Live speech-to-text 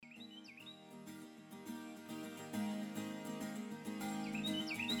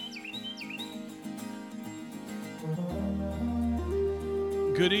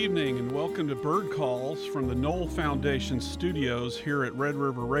Good evening and welcome to Bird Calls from the Knoll Foundation studios here at Red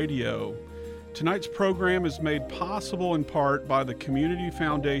River Radio. Tonight's program is made possible in part by the Community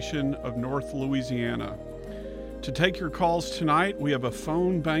Foundation of North Louisiana. To take your calls tonight, we have a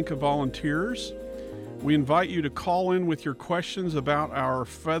phone bank of volunteers. We invite you to call in with your questions about our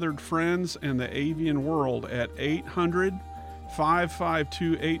feathered friends and the avian world at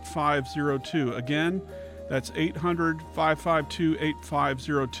 800-552-8502. Again, that's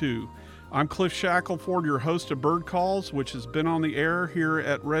 800-552-8502. I'm Cliff Shackelford, your host of Bird Calls, which has been on the air here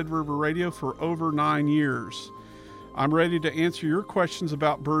at Red River Radio for over 9 years. I'm ready to answer your questions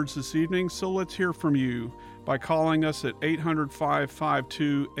about birds this evening, so let's hear from you by calling us at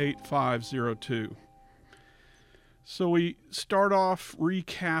 800-552-8502. So we start off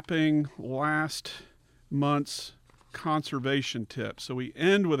recapping last month's conservation tip. So we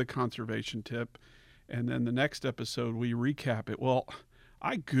end with a conservation tip, and then the next episode we recap it. Well,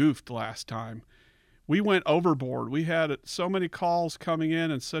 I goofed last time. We went overboard. We had so many calls coming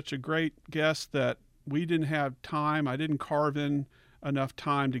in and such a great guest that we didn't have time. I didn't carve in enough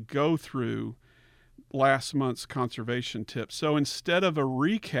time to go through last month's conservation tip. So instead of a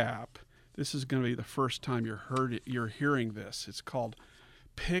recap, this is going to be the first time you're hearing this. It's called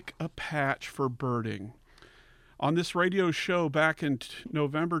Pick a Patch for Birding. On this radio show back in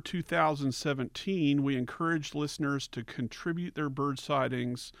November 2017, we encouraged listeners to contribute their bird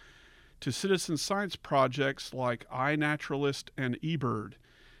sightings to citizen science projects like iNaturalist and eBird.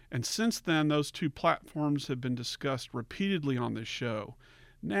 And since then, those two platforms have been discussed repeatedly on this show.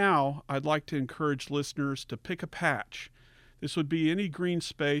 Now, I'd like to encourage listeners to pick a patch. This would be any green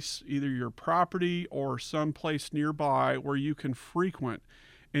space, either your property or someplace nearby where you can frequent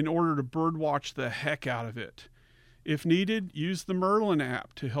in order to birdwatch the heck out of it. If needed, use the Merlin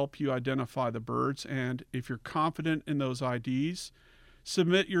app to help you identify the birds, and if you're confident in those IDs,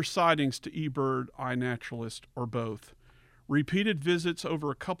 submit your sightings to eBird, iNaturalist, or both. Repeated visits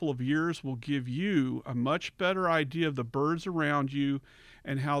over a couple of years will give you a much better idea of the birds around you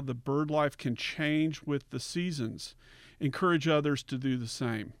and how the bird life can change with the seasons. Encourage others to do the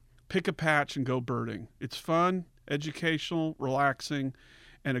same. Pick a patch and go birding. It's fun, educational, relaxing,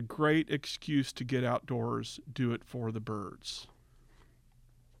 and a great excuse to get outdoors. Do it for the birds.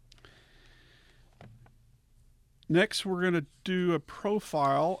 Next, we're going to do a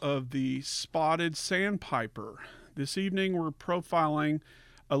profile of the Spotted Sandpiper. This evening, we're profiling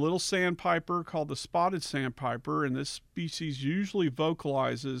a little sandpiper called the Spotted Sandpiper, and this species usually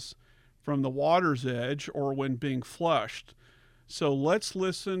vocalizes from the water's edge or when being flushed. So let's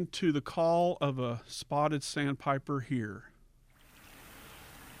listen to the call of a Spotted Sandpiper here.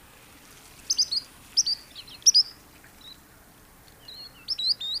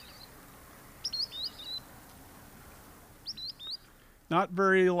 Not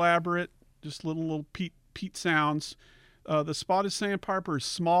very elaborate, just little peat sounds. The Spotted Sandpiper is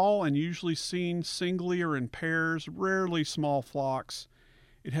small and usually seen singly or in pairs, rarely small flocks.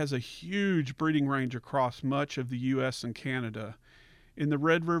 It has a huge breeding range across much of the U.S. and Canada. In the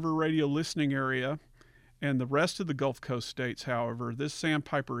Red River Radio listening area and the rest of the Gulf Coast states, however, this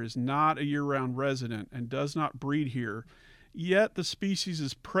sandpiper is not a year-round resident and does not breed here, yet the species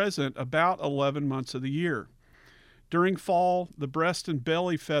is present about 11 months of the year. During fall, the breast and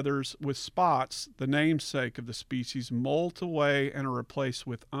belly feathers with spots, the namesake of the species, molt away and are replaced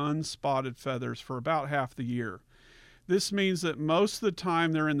with unspotted feathers for about half the year. This means that most of the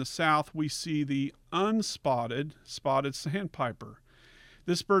time they're in the south, we see the unspotted spotted sandpiper.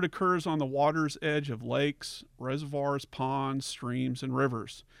 This bird occurs on the water's edge of lakes, reservoirs, ponds, streams, and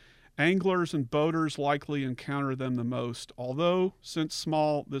rivers. Anglers and boaters likely encounter them the most, although, since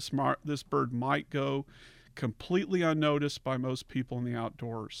small, this bird might go completely unnoticed by most people in the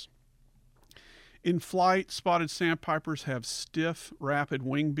outdoors. In flight, spotted sandpipers have stiff, rapid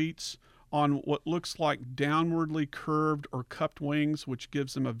wing beats on what looks like downwardly curved or cupped wings, which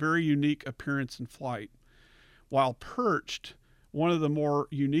gives them a very unique appearance in flight. While perched, one of the more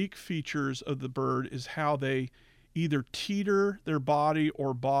unique features of the bird is how they either teeter their body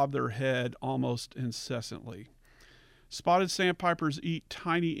or bob their head almost incessantly. Spotted sandpipers eat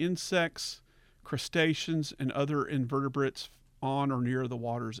tiny insects, crustaceans, and other invertebrates on or near the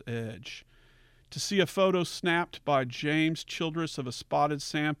water's edge. To see a photo snapped by James Childress of a spotted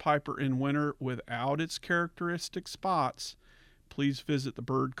sandpiper in winter without its characteristic spots, please visit the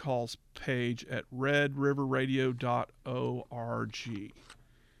Bird Calls page at redriverradio.org.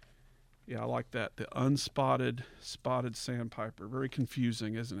 Yeah, I like that. The unspotted spotted sandpiper. Very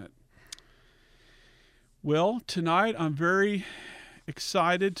confusing, isn't it? Well, tonight I'm very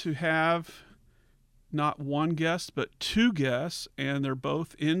excited to have not one guest, but two guests, and they're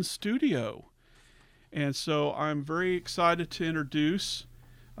both in studio. And so I'm very excited to introduce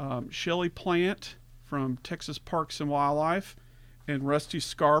Shelley Plant from Texas Parks and Wildlife and Rusty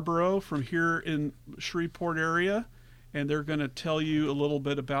Scarborough from here in Shreveport area. And they're going to tell you a little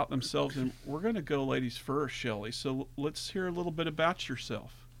bit about themselves. And we're going to go ladies first, Shelley. So let's hear a little bit about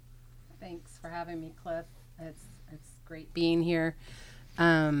yourself. Thanks for having me, Cliff. It's great being here.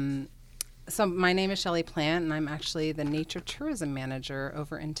 So my name is Shelley Plant, and I'm actually the Nature Tourism Manager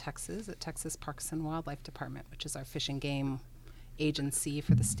over in Texas at Texas Parks and Wildlife Department, which is our fish and game agency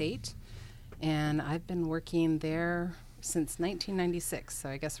for the state. And I've been working there since 1996, so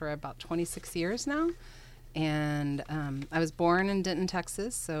I guess we're about 26 years now. And I was born in Denton,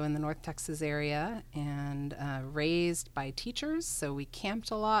 Texas, so in the North Texas area, and raised by teachers, so we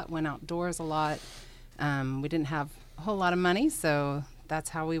camped a lot, went outdoors a lot. We didn't have a whole lot of money, so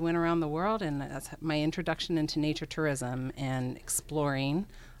that's how we went around the world, and that's my introduction into nature tourism and exploring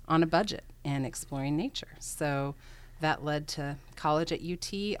on a budget and exploring nature. So that led to college at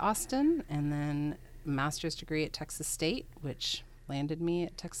UT Austin, and then a master's degree at Texas State, which landed me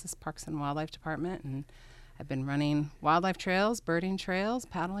at Texas Parks and Wildlife Department, and I've been running wildlife trails, birding trails,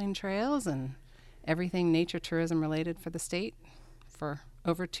 paddling trails, and everything nature tourism related for the state for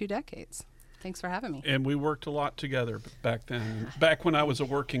over 2 decades. Thanks for having me. And we worked a lot together back then, back when I was a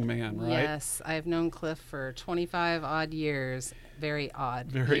working man, right? Yes, I've known Cliff for 25 odd years. Very odd.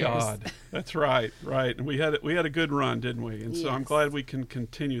 Very years. odd. That's right, right. And we had a good run, didn't we? And so Yes. I'm glad we can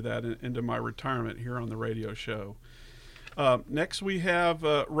continue that into my retirement here on the radio show. Next we have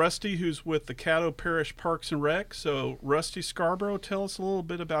Rusty, who's with the Caddo Parish Parks and Rec. So Rusty Scarborough, tell us a little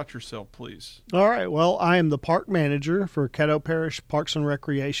bit about yourself, please. All right. Well, I am the park manager for Caddo Parish Parks and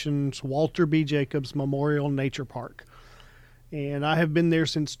Recreation's Walter B. Jacobs Memorial Nature Park. And I have been there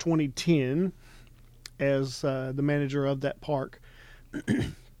since 2010 as the manager of that park.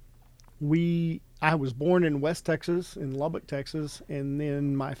 I was born in West Texas, in Lubbock, Texas, and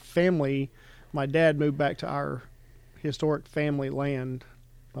then my dad moved back to our historic family land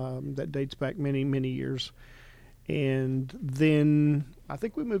that dates back many, many years. And then I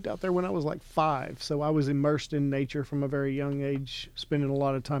think we moved out there when I was like 5. So I was immersed in nature from a very young age, spending a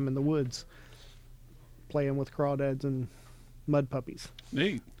lot of time in the woods, playing with crawdads and mud puppies.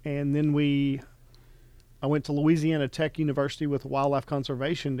 Neat. And then I went to Louisiana Tech University with a wildlife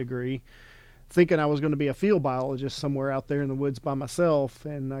conservation degree, thinking I was going to be a field biologist somewhere out there in the woods by myself,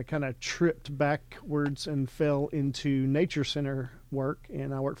 and I kind of tripped backwards and fell into nature center work,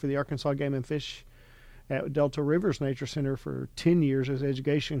 and I worked for the Arkansas Game and Fish at Delta Rivers Nature Center for 10 years as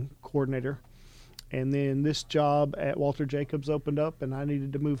education coordinator. And then this job at Walter Jacobs opened up, and I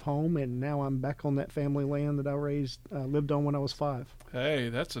needed to move home, and now I'm back on that family land that I lived on when I was 5. Hey,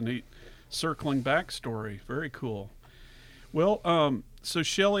 that's a neat circling back story. Very cool. Well, so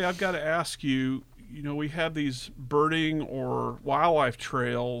Shelley, I've got to ask you, we have these birding or wildlife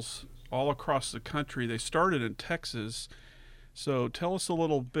trails all across the country. They started in Texas. So tell us a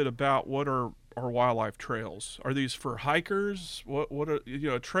little bit about what are wildlife trails. Are these for hikers? What are,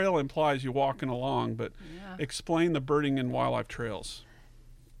 a trail implies you walking along, but explain the birding and wildlife trails.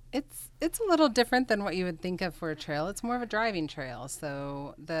 It's a little different than what you would think of for a trail. It's more of a driving trail.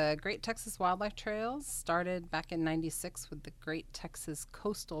 So the Great Texas Wildlife Trails started back in '96 with the Great Texas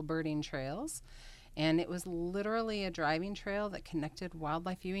Coastal Birding Trails, and it was literally a driving trail that connected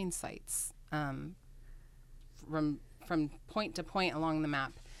wildlife viewing sites from point to point along the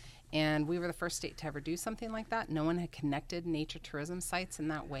map. And we were the first state to ever do something like that. No one had connected nature tourism sites in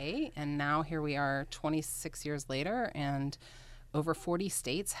that way, and now here we are 26 years later, and over 40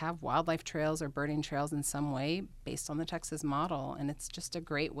 states have wildlife trails or birding trails in some way based on the Texas model. And it's just a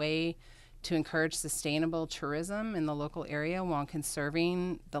great way to encourage sustainable tourism in the local area while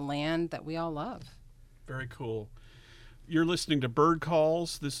conserving the land that we all love. Very cool. You're listening to Bird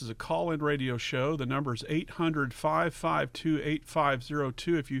Calls. This is a call-in radio show. The number is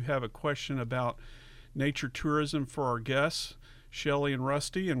 800-552-8502 if you have a question about nature tourism for our guests, Shelley and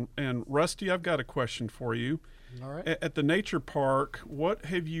Rusty. And Rusty, I've got a question for you. All right. At the nature park, what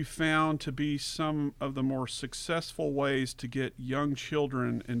have you found to be some of the more successful ways to get young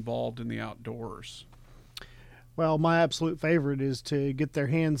children involved in the outdoors? Well, my absolute favorite is to get their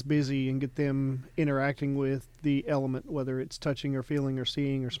hands busy and get them interacting with the element, whether it's touching or feeling or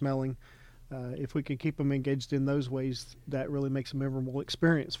seeing or smelling. If we can keep them engaged in those ways, that really makes a memorable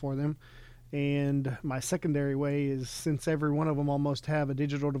experience for them. And my secondary way is, since every one of them almost have a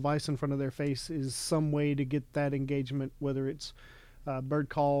digital device in front of their face, is some way to get that engagement, whether it's bird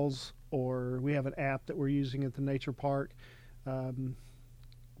calls or we have an app that we're using at the nature park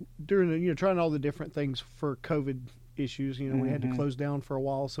during the, trying all the different things for COVID issues, we had to close down for a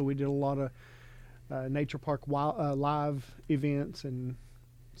while, so we did a lot of nature park live events, and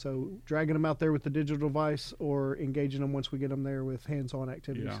so dragging them out there with the digital device or engaging them once we get them there with hands-on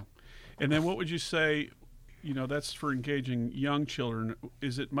activities. Yeah. And then what would you say, that's for engaging young children.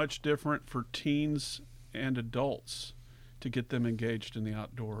 Is it much different for teens and adults to get them engaged in the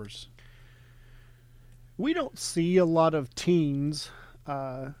outdoors? We don't see a lot of teens.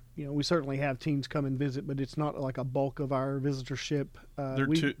 We certainly have teens come and visit, but it's not like a bulk of our visitorship.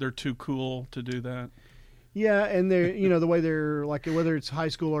 They're too cool to do that. Yeah, and they're the way they're like, whether it's high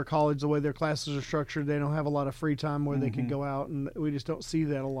school or college, the way their classes are structured, they don't have a lot of free time where they can go out, and we just don't see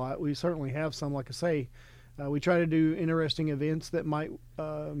that a lot. We certainly have some, like I say, we try to do interesting events that might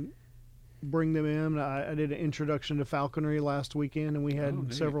bring them in. I did an introduction to falconry last weekend, and we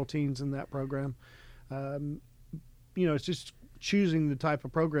had several teens in that program. It's just choosing the type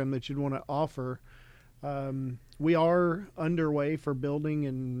of program that you'd want to offer. We are underway for building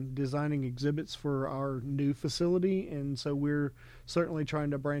and designing exhibits for our new facility, and so we're certainly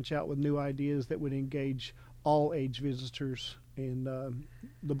trying to branch out with new ideas that would engage all age visitors, and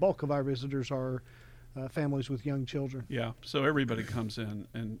the bulk of our visitors are families with young children. Yeah, so everybody comes in,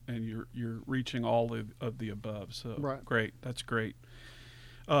 and you're reaching all of the above. So right. Great, that's great.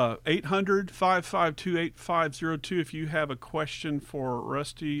 800-552-8502 if you have a question for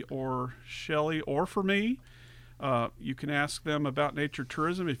Rusty or Shelley or for me. You can ask them about nature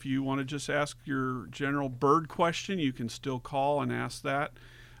tourism. If you want to just ask your general bird question, you can still call and ask that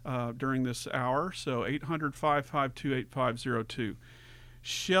during this hour. So 800-552-8502.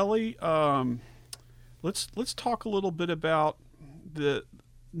 Shelley, let's talk a little bit about the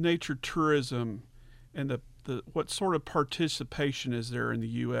nature tourism and the what sort of participation is there in the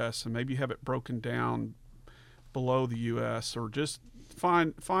U.S., and maybe have it broken down below the U.S., or just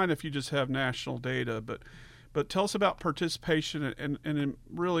fine if you just have national data, but tell us about participation and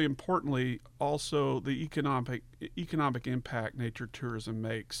really importantly also the economic impact nature tourism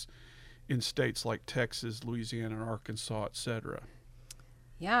makes in states like Texas, Louisiana, and Arkansas, etc.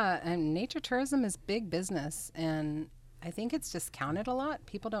 Yeah, and nature tourism is big business, and I think it's discounted a lot.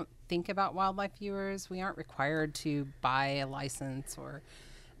 People don't think about wildlife viewers. We aren't required to buy a license or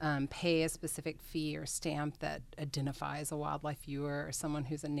pay a specific fee or stamp that identifies a wildlife viewer or someone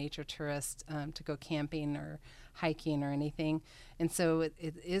who's a nature tourist to go camping or hiking or anything. And so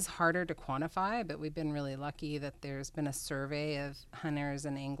it is harder to quantify, but we've been really lucky that there's been a survey of hunters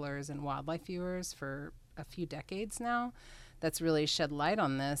and anglers and wildlife viewers for a few decades now that's really shed light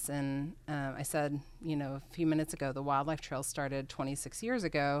on this. And I said, a few minutes ago, the wildlife trail started 26 years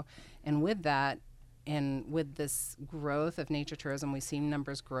ago. And with that, and with this growth of nature tourism, we've seen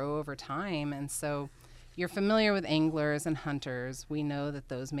numbers grow over time. And so you're familiar with anglers and hunters. We know that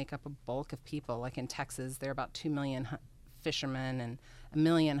those make up a bulk of people. Like in Texas, there are about 2 million fishermen and 1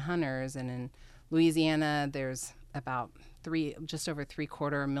 million hunters. And in Louisiana, there's about just over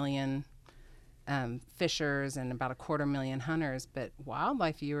 750,000 fishers and about 250,000 hunters. But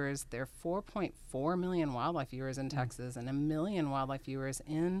wildlife viewers, there are 4.4 million wildlife viewers in Texas and 1 million wildlife viewers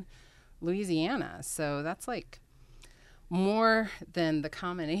in Louisiana. So that's like more than the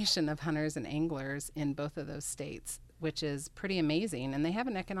combination of hunters and anglers in both of those states, which is pretty amazing. And they have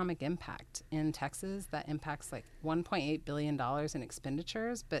an economic impact. In Texas, that impacts like $1.8 billion in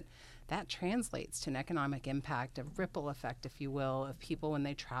expenditures, but that translates to an economic impact, a ripple effect, if you will, of people when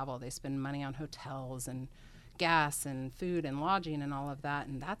they travel. They spend money on hotels and gas and food and lodging and all of that.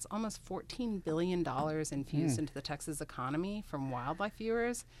 And that's almost $14 billion infused into the Texas economy from wildlife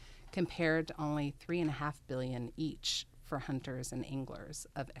viewers, compared to only $3.5 billion each for hunters and anglers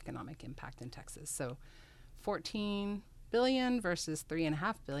of economic impact in Texas. So 14 billion versus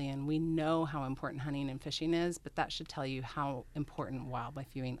 3.5 billion. We know how important hunting and fishing is, but that should tell you how important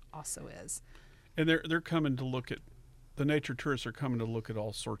wildlife viewing also is. And they're coming to look at, the nature tourists are coming to look at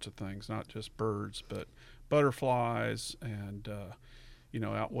all sorts of things, not just birds, but butterflies and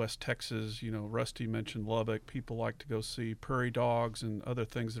out west Texas, Rusty mentioned Lubbock. People like to go see prairie dogs and other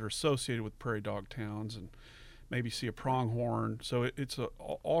things that are associated with prairie dog towns, and maybe see a pronghorn. So it's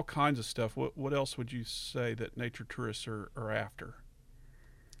all kinds of stuff. What else would you say that nature tourists are after?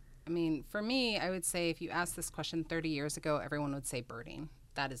 I mean, for me, I would say if you asked this question 30 years ago, everyone would say birding.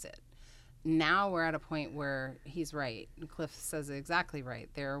 That is it. now we're at a point where he's right. Cliff says it exactly right.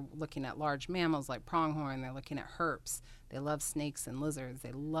 They're looking at large mammals like pronghorn. They're looking at herps. They love snakes and lizards.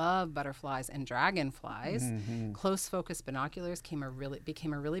 They love butterflies and dragonflies. Mm-hmm. Close focus binoculars became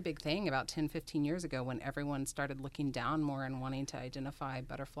a really big thing about 10, 15 years ago when everyone started looking down more and wanting to identify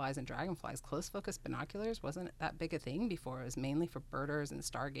butterflies and dragonflies. Close focus binoculars wasn't that big a thing before. It was mainly for birders and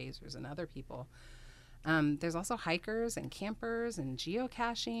stargazers and other people. There's also hikers and campers and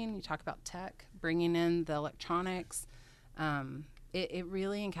geocaching. You talk about tech, bringing in the electronics. It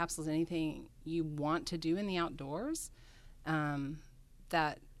really encapsulates anything you want to do in the outdoors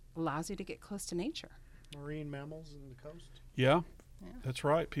that allows you to get close to nature. Marine mammals in the coast. Yeah, that's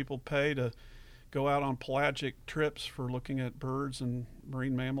right. People pay to go out on pelagic trips for looking at birds and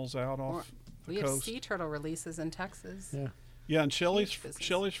marine mammals out off the coast. We have sea turtle releases in Texas. Yeah. Yeah, and Shelley's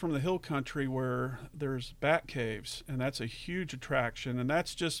from the hill country where there's bat caves, and that's a huge attraction, and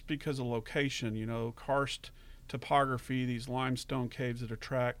that's just because of location, karst topography, these limestone caves that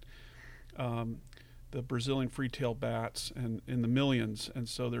attract the Brazilian free-tailed bats and in the millions. And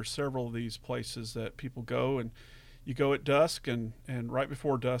so there's several of these places that people go, and you go at dusk and right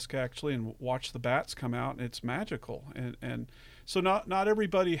before dusk actually, and watch the bats come out, and it's magical. And so not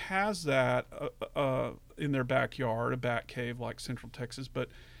everybody has that in their backyard, a bat cave like Central Texas, but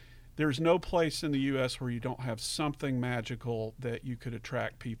there's no place in the U.S. where you don't have something magical that you could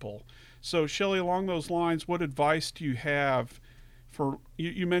attract people. So Shelley, along those lines, what advice do you have for,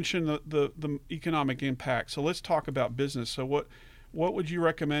 you mentioned the economic impact, so let's talk about business. So what would you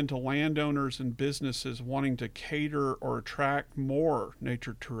recommend to landowners and businesses wanting to cater or attract more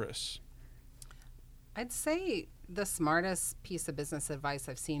nature tourists? I'd say the smartest piece of business advice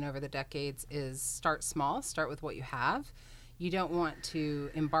I've seen over the decades is start small, start with what you have. You don't want to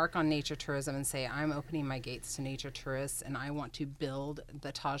embark on nature tourism and say, I'm opening my gates to nature tourists and I want to build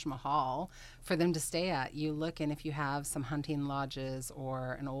the Taj Mahal for them to stay at. You look, and if you have some hunting lodges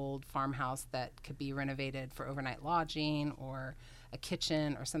or an old farmhouse that could be renovated for overnight lodging or a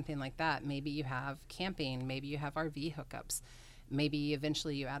kitchen or something like that, maybe you have camping, maybe you have RV hookups. Maybe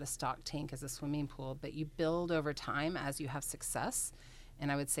eventually you add a stock tank as a swimming pool, but you build over time as you have success. And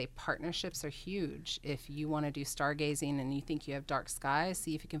I would say partnerships are huge. If you want to do stargazing and you think you have dark skies,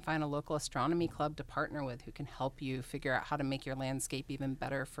 see if you can find a local astronomy club to partner with who can help you figure out how to make your landscape even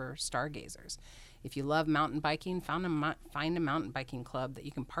better for stargazers. If you love mountain biking, find a mountain biking club that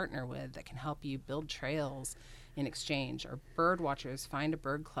you can partner with that can help you build trails in exchange. Or bird watchers, find a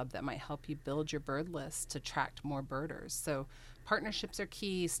bird club that might help you build your bird list to attract more birders. So partnerships are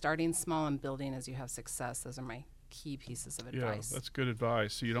key, starting small and building as you have success. Those are my key pieces of advice. Yeah, that's good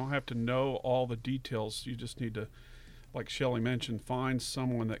advice. So you don't have to know all the details. You just need to, like Shelley mentioned, find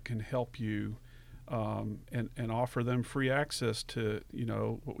someone that can help you and offer them free access to,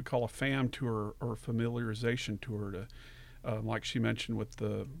 what we call a FAM tour or familiarization tour to, like she mentioned with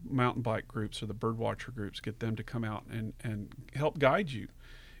the mountain bike groups or the birdwatcher groups, get them to come out and help guide you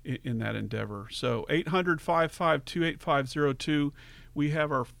in that endeavor. So 800-552-8502. We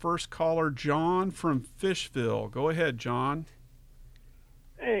have our first caller, John from Fishville. Go ahead, John.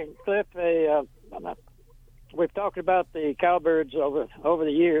 Hey, Cliff. We've talked about the cowbirds over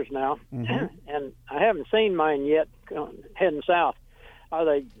the years now, and I haven't seen mine yet heading south. Are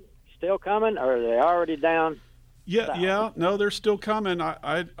they still coming, or are they already down? Yeah. No, they're still coming.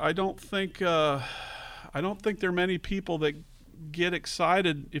 I don't think there are many people that get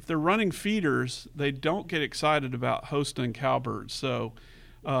excited if they're running feeders. They don't get excited about hosting cowbirds. So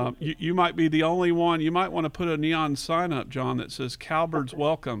you might be the only one. You might want to put a neon sign up, John, that says "Cowbirds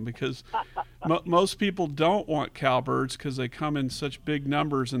Welcome," because most people don't want cowbirds because they come in such big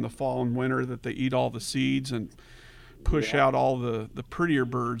numbers in the fall and winter that they eat all the seeds and push out all the prettier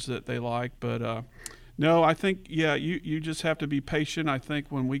birds that they like. But no, I think, you just have to be patient. I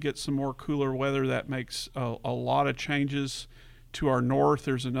think when we get some more cooler weather, that makes a lot of changes to our north.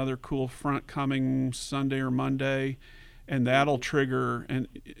 There's another cool front coming Sunday or Monday, and they'll trigger a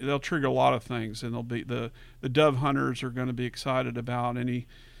lot of things. And they'll be the dove hunters are going to be excited about any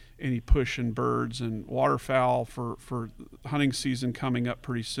pushing birds and waterfowl for hunting season coming up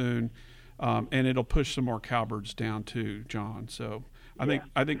pretty soon. And it'll push some more cowbirds down too, John. So I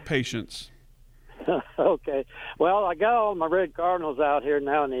think patience. Okay. Well, I got all my red cardinals out here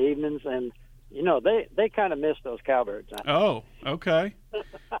now in the evenings, and they kind of miss those cowbirds. Oh, okay.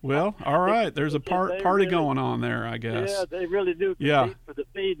 Well, all right. There's a party really, going on there, I guess. Yeah, they really do compete for the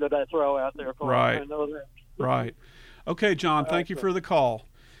feed that I throw out there for right. them. I know that. Right. Okay, John, thank you for the call.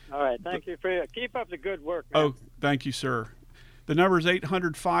 All right, thank you for keep up the good work, man. Oh, thank you, sir. The number is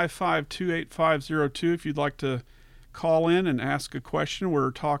 800-552-8502 if you'd like to call in and ask a question.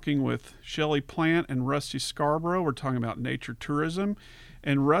 We're talking with Shelley Plant and Rusty Scarborough. We're talking about nature tourism.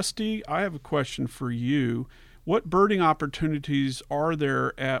 And Rusty, I have a question for you. What birding opportunities are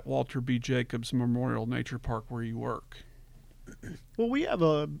there at Walter B. Jacobs Memorial Nature Park where you work? Well, we have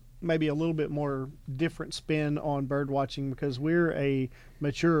maybe a little bit more different spin on bird watching because we're a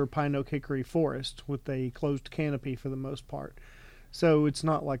mature pine oak hickory forest with a closed canopy for the most part. So it's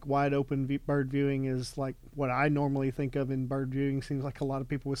not like wide open bird viewing is like what I normally think of in bird viewing. Seems like a lot of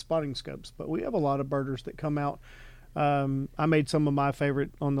people with spotting scopes, but we have a lot of birders that come out. I made some of my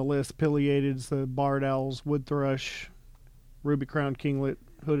favorite on the list: pileateds, the barred owls, wood thrush, ruby-crowned kinglet,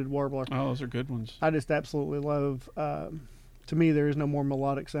 hooded warbler. Oh, those are good ones. I just absolutely love. To me, there is no more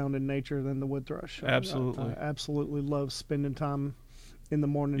melodic sound in nature than the wood thrush. Absolutely. I absolutely love spending time in the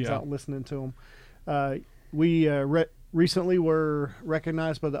mornings out listening to them. We recently were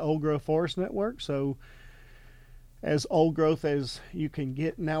recognized by the Old Growth Forest Network, so as old growth as you can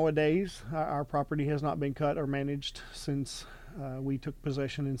get nowadays. Our property has not been cut or managed since we took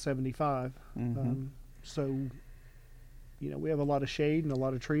possession in 75. So, we have a lot of shade and a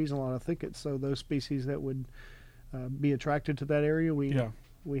lot of trees and a lot of thickets. So those species that would be attracted to that area, we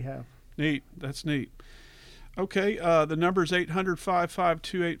have. Neat. That's neat. Okay, the number is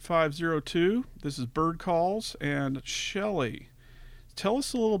 800-552-8502. This is Bird Calls. And Shelley, tell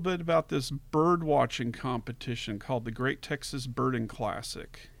us a little bit about this bird watching competition called the Great Texas Birding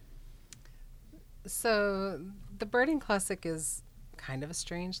Classic. So the Birding Classic is kind of a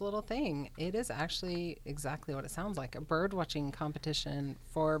strange little thing. It is actually exactly what it sounds like, a bird watching competition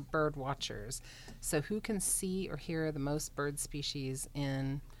for bird watchers. So who can see or hear the most bird species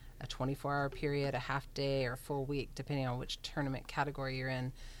in a 24-hour period, a half day, or a full week, depending on which tournament category you're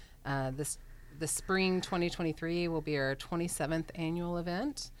in. The spring 2023 will be our 27th annual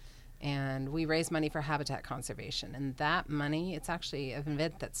event, and we raise money for habitat conservation. And that money, it's actually an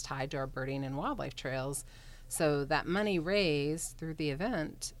event that's tied to our birding and wildlife trails. So that money raised through the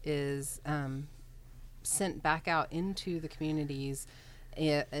event is sent back out into the communities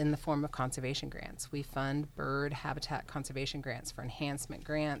in the form of conservation grants. We fund bird habitat conservation grants for enhancement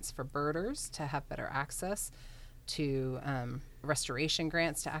grants for birders to have better access to restoration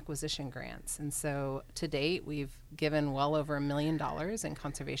grants to acquisition grants. And so to date, we've given well over $1 million in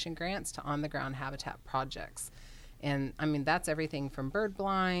conservation grants to on-the-ground habitat projects. And I mean, that's everything from bird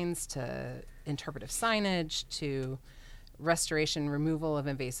blinds to interpretive signage to restoration, removal of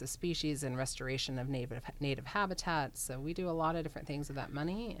invasive species, and restoration of native habitat. So we do a lot of different things with that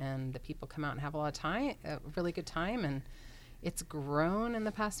money, and the people come out and have a lot of time, a really good time. And it's grown in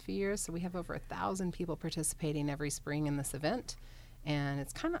the past few years, so we have over 1,000 people participating every spring in this event. And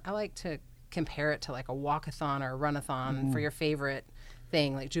it's kind of, I like to compare it to like a walkathon or a runathon for your favorite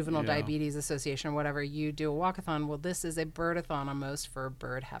thing, like Juvenile Diabetes Association or whatever. You do a walkathon. Well, this is a birdathon almost for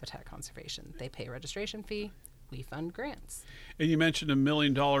bird habitat conservation. They pay a registration fee. We fund grants. And you mentioned $1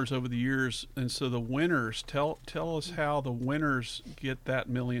 million over the years, and so the winners, tell us how the winners get that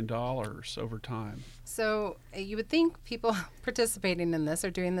 $1 million over time. So you would think people participating in this are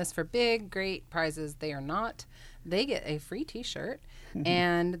doing this for big, great prizes. They are not. They get a free T-shirt,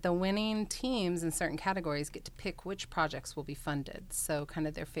 and the winning teams in certain categories get to pick which projects will be funded. So kind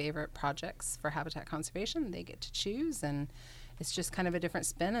of their favorite projects for habitat conservation, they get to choose, and it's just kind of a different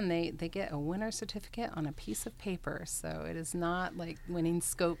spin, and they get a winner certificate on a piece of paper. So it is not like winning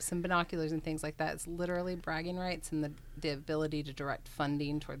scopes and binoculars and things like that. It's literally bragging rights and the ability to direct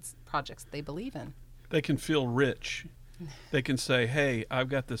funding towards projects they believe in. They can feel rich. They can say, hey, I've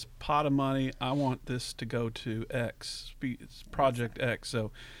got this pot of money. I want this to go to X, Project X.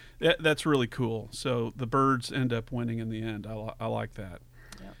 So that's really cool. So the birds end up winning in the end. I like that.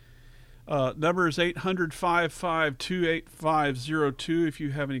 Number is 800-552-8502. If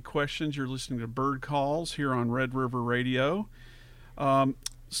you have any questions, you're listening to Bird Calls here on Red River Radio.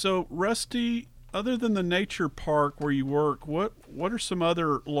 So, Rusty, other than the nature park where you work, what are some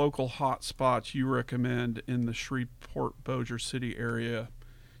other local hot spots you recommend in the Shreveport-Bossier City area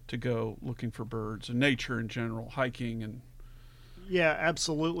to go looking for birds and nature in general, hiking and... Yeah,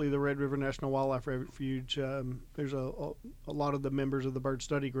 absolutely. The Red River National Wildlife Refuge. There's a lot of the members of the bird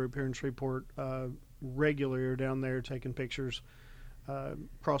study group here in Shreveport regularly are down there taking pictures.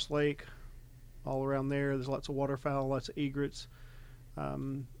 Cross Lake, all around there. There's lots of waterfowl, lots of egrets.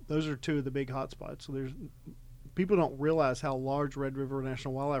 Those are two of the big hot spots. So people don't realize how large Red River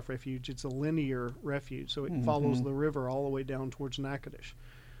National Wildlife Refuge. It's a linear refuge, so it follows the river all the way down towards Natchitoches.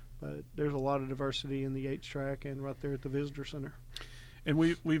 But there's a lot of diversity in the H track and right there at the visitor center. And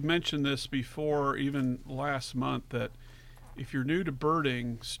we've mentioned this before, even last month, that if you're new to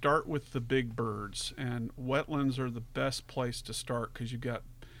birding, start with the big birds, and wetlands are the best place to start because you've got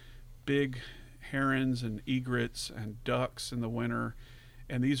big herons and egrets and ducks in the winter,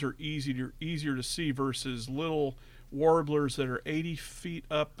 and these are easier to see versus little warblers that are 80 feet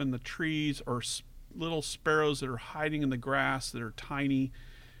up in the trees, or little sparrows that are hiding in the grass that are tiny.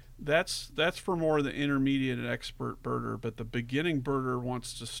 That's for more the intermediate and expert birder, but the beginning birder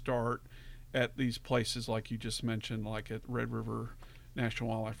wants to start at these places like you just mentioned, like at Red River National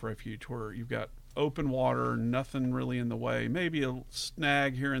Wildlife Refuge, where you've got open water, nothing really in the way, maybe a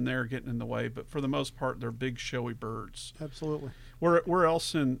snag here and there getting in the way, but for the most part, they're big, showy birds. Absolutely. Where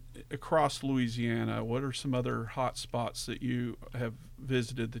else across Louisiana, what are some other hot spots that you have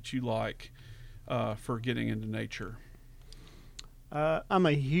visited that you like for getting into nature? I'm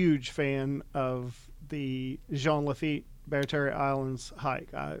a huge fan of the Jean Lafitte Barataria Islands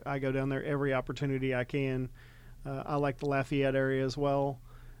hike. I go down there every opportunity I can. I like the Lafayette area as well,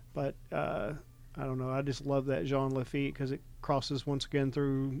 but I don't know. I just love that Jean Lafitte because it crosses once again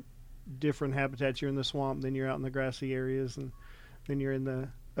through different habitats. You're in the swamp, then you're out in the grassy areas, and then you're in the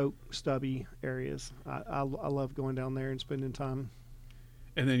oak stubby areas. I love going down there and spending time.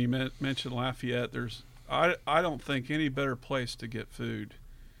 And then you mentioned Lafayette. I don't think any better place to get food,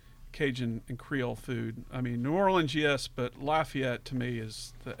 Cajun and Creole food. I mean, New Orleans, yes, but Lafayette to me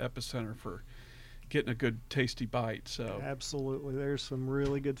is the epicenter for getting a good tasty bite. So absolutely, there's some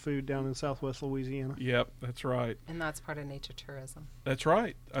really good food down in Southwest Louisiana. Yep, that's right. And that's part of nature tourism. That's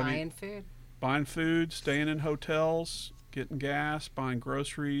right. Buying food, staying in hotels, getting gas, buying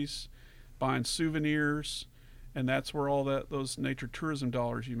groceries, buying souvenirs, and that's where all those nature tourism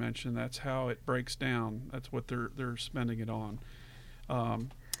dollars you mentioned, that's how it breaks down. That's what they're spending it on.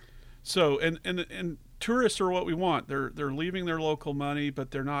 So tourists are what we want. They're leaving their local money,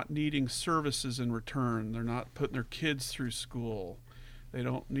 but they're not needing services in return. They're not putting their kids through school. They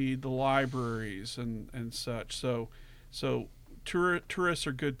don't need the libraries and such. So tourists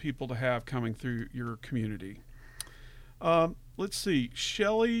are good people to have coming through your community. Let's see,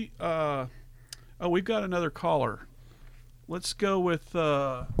 Shelley. We've got another caller. Let's go with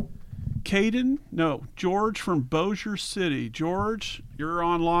Caden. No, George from Bossier City. George, you're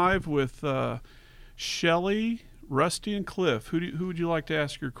on live with Shelley, Rusty, and Cliff. Who would you like to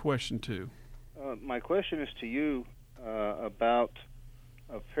ask your question to? My question is to you about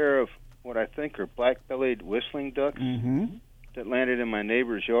a pair of what I think are black-bellied whistling ducks that landed in my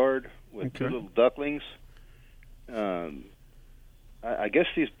neighbor's yard with two little ducklings. I guess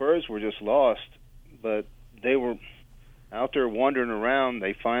these birds were just lost, but they were out there wandering around.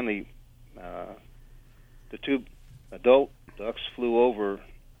 They finally, the two adult ducks flew over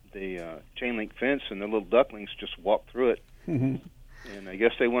the chain link fence, and the little ducklings just walked through it. And I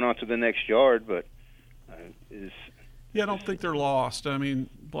guess they went on to the next yard, but I don't think they're lost. I mean,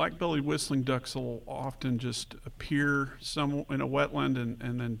 black-bellied whistling ducks will often just appear in a wetland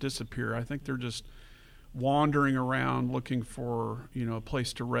and then disappear. I think they're just wandering around looking for a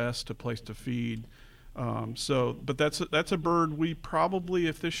place to rest, a place to feed. But that's a bird we probably,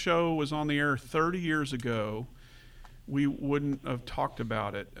 if this show was on the air 30 years ago, we wouldn't have talked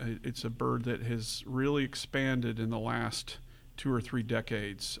about it. It's a bird that has really expanded in the last 2 or 3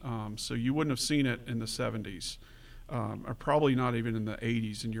 decades. So you wouldn't have seen it in the 70s, or probably not even in the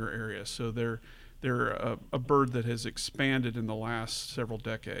 80s in your area. So they're a bird that has expanded in the last several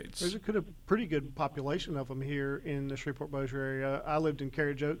decades. There's a pretty good population of them here in the Shreveport-Bossier area. I lived in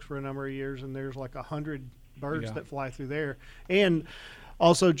Carriage Oaks for a number of years, and there's like 100 birds that fly through there. And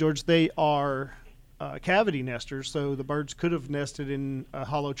also, George, they are cavity nesters, so the birds could have nested in a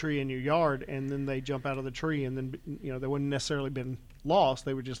hollow tree in your yard, and then they jump out of the tree, and then they wouldn't necessarily been lost.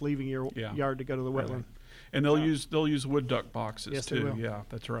 They were just leaving your yard to go to the wetland. Right. And they'll use wood duck boxes too. They will. Yeah,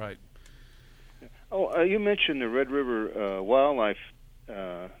 that's right. Oh, you mentioned the Red River Wildlife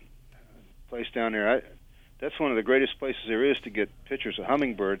place down there. That's one of the greatest places there is to get pictures of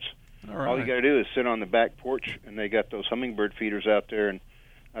hummingbirds. All you got to do is sit on the back porch, and they got those hummingbird feeders out there, and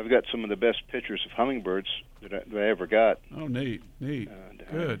I've got some of the best pictures of hummingbirds that I ever got. Oh, neat.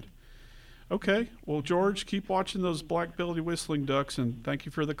 Good. Okay. Well, George, keep watching those black-bellied whistling ducks, and thank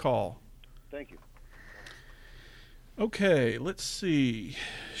you for the call. Thank you. Okay, let's see.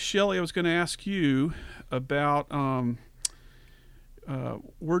 Shelley, I was going to ask you about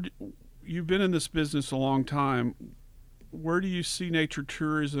you've been in this business a long time. Where do you see nature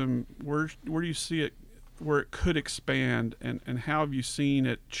tourism? Where do you see it, where it could expand, and how have you seen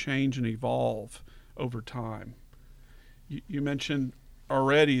it change and evolve over time? You mentioned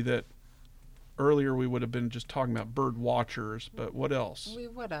already that earlier we would have been just talking about bird watchers, but what else? We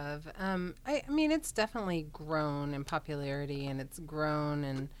would have. I mean, it's definitely grown in popularity, and it's grown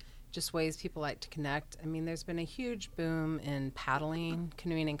in just ways people like to connect. I mean, there's been a huge boom in paddling,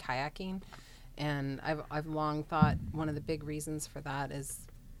 canoeing, and kayaking, and I've long thought one of the big reasons for that is,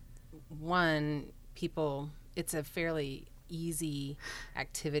 one, it's a fairly easy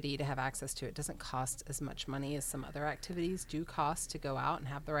activity to have access to. It doesn't cost as much money as some other activities do cost to go out and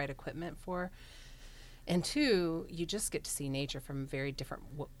have the right equipment for. And two, you just get to see nature from a very different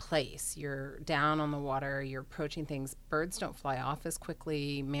place. You're down on the water, you're approaching things. Birds don't fly off as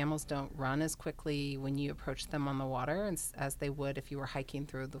quickly, mammals don't run as quickly when you approach them on the water as they would if you were hiking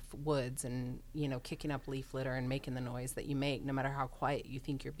through the woods and, kicking up leaf litter and making the noise that you make. No matter how quiet you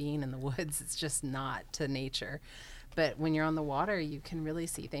think you're being in the woods, it's just not to nature. But when you're on the water, you can really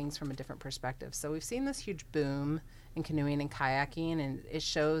see things from a different perspective. So we've seen this huge boom in canoeing and kayaking, and it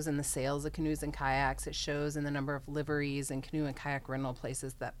shows in the sales of canoes and kayaks. It shows in the number of liveries and canoe and kayak rental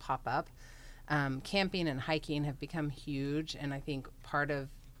places that pop up. Camping and hiking have become huge, and I think part of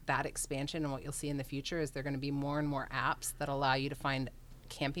that expansion and what you'll see in the future is there are going to be more and more apps that allow you to find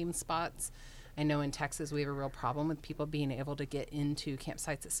camping spots. I know in Texas we have a real problem with people being able to get into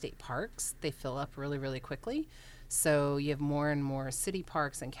campsites at state parks. They fill up really, really quickly. So you have more and more city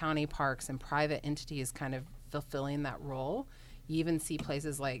parks and county parks and private entities kind of fulfilling that role. You even see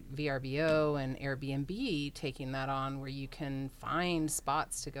places like VRBO and Airbnb taking that on, where you can find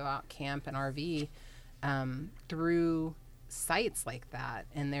spots to go out camp and RV through sites like that.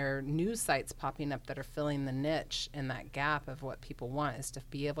 And there are new sites popping up that are filling the niche and that gap of what people want, is to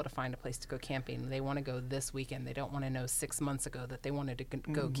be able to find a place to go camping. They want to go this weekend. They don't want to know 6 months ago that they wanted to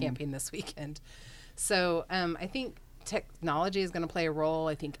go camping this weekend. So I think technology is going to play a role.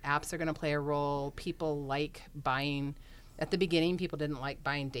 I think apps are going to play a role. People like buying. At the beginning, people didn't like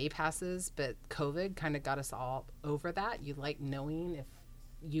buying day passes, but COVID kind of got us all over that. You like knowing if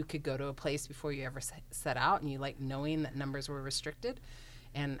you could go to a place before you ever set out, and you like knowing that numbers were restricted.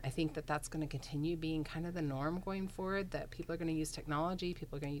 And I think that that's going to continue being kind of the norm going forward, that people are going to use technology,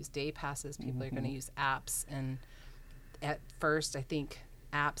 people are going to use day passes, people are going to use apps. And at first, I think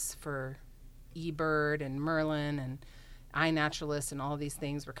apps for eBird and Merlin and iNaturalist and all these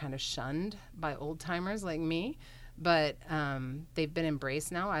things were kind of shunned by old timers like me, but they've been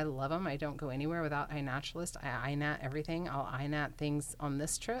embraced now. I love them. I don't go anywhere without iNaturalist. I iNat everything. I'll iNat things on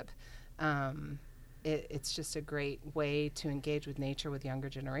this trip. It's just a great way to engage with nature with younger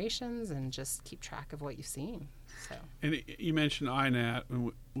generations and just keep track of what you've seen. So. And you mentioned iNat,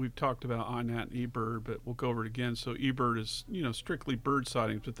 and we've talked about iNat and eBird, but we'll go over it again. So eBird is, strictly bird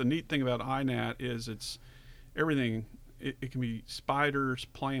sightings, but the neat thing about iNat is it's everything. It can be spiders,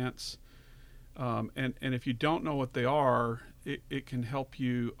 plants, and if you don't know what they are, it can help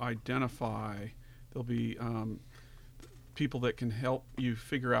you identify. There'll be people that can help you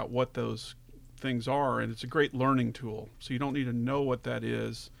figure out what those things are, and it's a great learning tool. So you don't need to know what that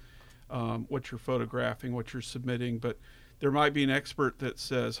is, what you're photographing, what you're submitting, but there might be an expert that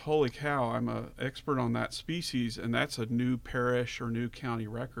says, holy cow, I'm an expert on that species, and that's a new parish or new county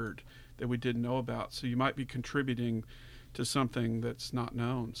record that we didn't know about. So you might be contributing to something that's not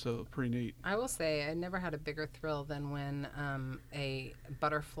known. So pretty neat. I will say I never had a bigger thrill than when a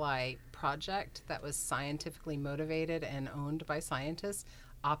butterfly project that was scientifically motivated and owned by scientists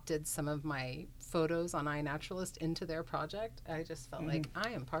opted some of my photos on iNaturalist into their project. I just felt like I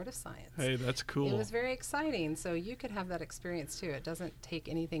am part of science. Hey, that's cool. It was very exciting. So you could have that experience too. It doesn't take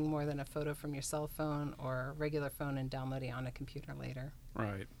anything more than a photo from your cell phone or a regular phone and download it on a computer later.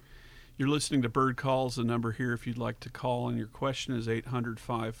 Right. You're listening to Bird Calls. The number here, if you'd like to call, and your question is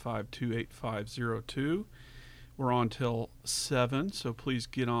 800-552-8502. We're on till 7, so please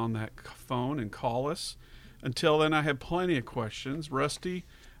get on that phone and call us. Until then, I have plenty of questions. Rusty,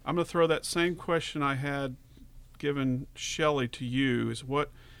 I'm going to throw that same question I had given Shelley to you. Is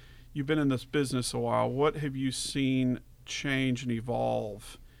what you've been in this business a while. What have you seen change and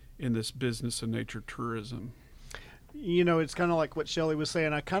evolve in this business of nature tourism? It's kind of like what Shelley was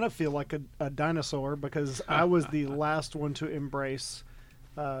saying. I kind of feel like a dinosaur because I was the last one to embrace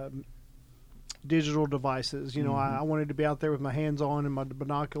digital devices. I wanted to be out there with my hands on and my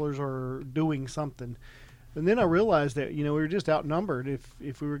binoculars or doing something. And then I realized that, we were just outnumbered.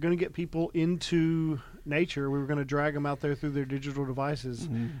 If we were going to get people into nature, we were going to drag them out there through their digital devices.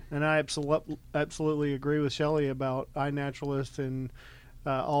 And I absolutely agree with Shelley about iNaturalist and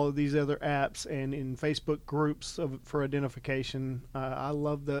all of these other apps and in Facebook groups for identification. I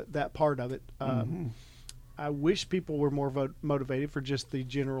love that part of it. I wish people were more motivated for just the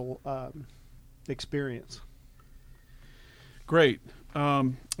general experience. Great.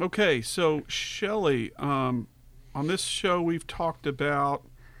 Okay, so Shelley, on this show we've talked about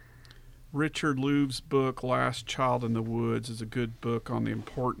Richard Louve's book, Last Child in the Woods, is a good book on the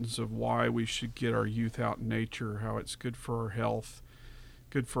importance of why we should get our youth out in nature, how it's good for our health,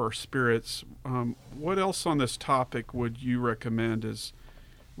 good for our spirits. What else on this topic would you recommend as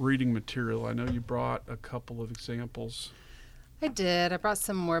reading material? I know you brought a couple of examples. I did. I brought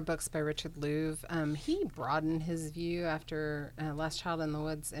some more books by Richard Louve. He broadened his view after Last Child in the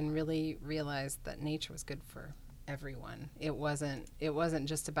Woods and really realized that nature was good for everyone. It wasn't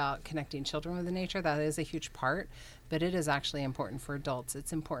just about connecting children with the nature. That is a huge part, but it is actually important for adults.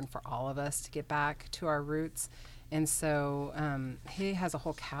 It's important for all of us to get back to our roots. And so he has a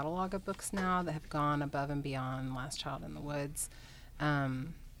whole catalog of books now that have gone above and beyond Last Child in the Woods. I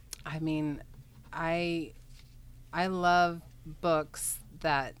mean, I love books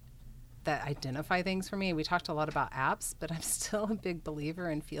that identify things for me. We talked a lot about apps, but I'm still a big believer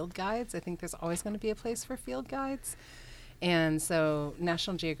in field guides. I think there's always going to be a place for field guides. And so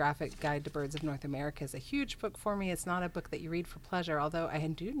National Geographic Guide to Birds of North America is a huge book for me. It's not a book that you read for pleasure, although I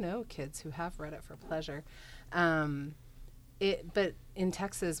do know kids who have read it for pleasure. But in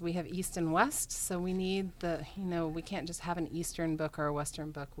Texas, we have East and West, so we need we can't just have an Eastern book or a Western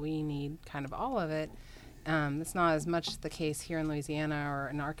book. We need kind of all of it. It's not as much the case here in Louisiana or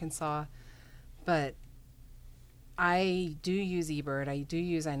in Arkansas, but I do use eBird. I do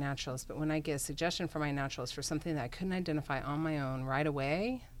use iNaturalist, but when I get a suggestion from iNaturalist for something that I couldn't identify on my own right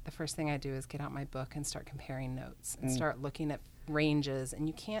away, the first thing I do is get out my book and start comparing notes and start looking at ranges, and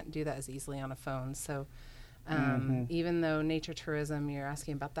you can't do that as easily on a phone. So even though nature tourism, you're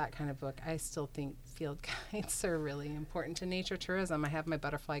asking about that kind of book, I still think field guides are really important to nature tourism. I have my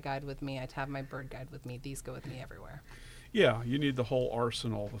butterfly guide with me. I have my bird guide with me. These go with me everywhere. Yeah, you need the whole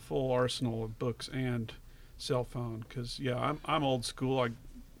arsenal, the full arsenal of books and cell phone. Because I'm old school. I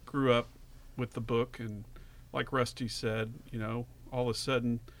grew up with the book, and like Rusty said, all of a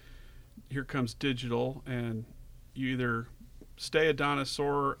sudden, here comes digital, and you either stay a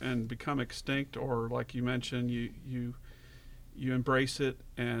dinosaur and become extinct, or like you mentioned, you embrace it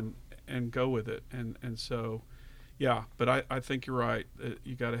and go with it, and so but I think you're right.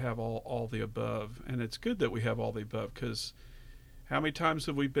 You got to have all the above, and it's good that we have all the above, because how many times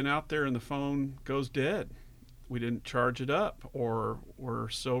have we been out there and the phone goes dead? We didn't charge it up, or we're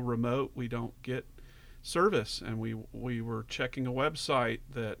so remote we don't get service, and we were checking a website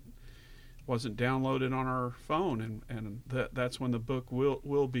that wasn't downloaded on our phone, and that's when the book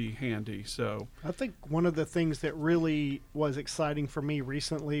will be handy. So I think one of the things that really was exciting for me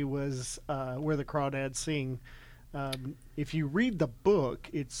recently was Where the Crawdads Sing. If you read the book,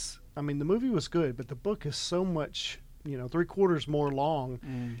 the movie was good, but the book is so much, 3/4 more long,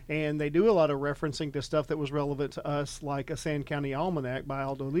 and they do a lot of referencing to stuff that was relevant to us, like A Sand County Almanac by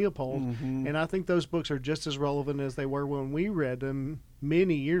Aldo Leopold, and I think those books are just as relevant as they were when we read them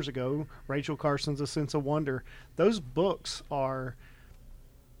many years ago. Rachel Carson's A Sense of Wonder. Those books are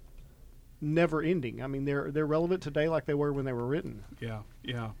never ending. I mean, they're relevant today like they were when they were written.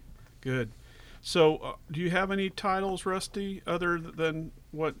 Yeah, good. So, do you have any titles, Rusty, other than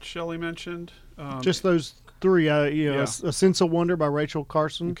what Shelley mentioned? Just those three. A Sense of Wonder by Rachel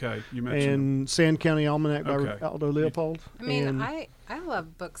Carson. Okay, you mentioned and Sand County Almanac by Aldo Leopold. I mean, I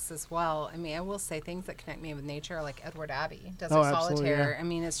love books as well. I mean, I will say things that connect me with nature, like Edward Abbey, Desert Solitaire. Yeah. I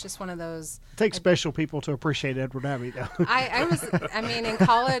mean, it's just one of those. It takes special people to appreciate Edward Abbey, though. In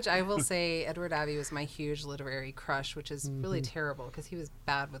college, I will say Edward Abbey was my huge literary crush, which is really terrible because he was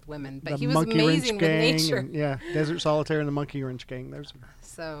bad with women, but he was amazing with nature. Desert Solitaire and the Monkey Wrench Gang.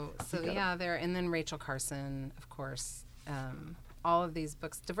 There, and then Rachel Carson, of course. All of these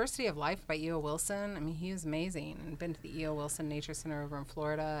books. Diversity of Life by E.O. Wilson. I mean, he is amazing. I've been to the E.O. Wilson Nature Center over in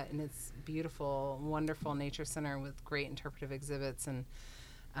Florida, and it's beautiful, wonderful nature center with great interpretive exhibits and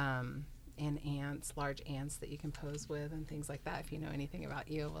ants, large ants that you can pose with and things like that, if you know anything about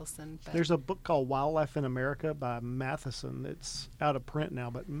E.O. Wilson. But there's a book called Wildlife in America by Matheson that's out of print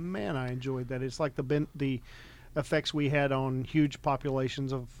now, but man, I enjoyed that. It's like the effects we had on huge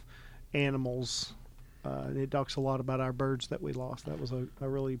populations of animals. It talks a lot about our birds that we lost. That was a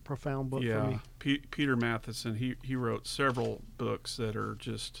really profound book for me. Peter Matheson, he wrote several books that are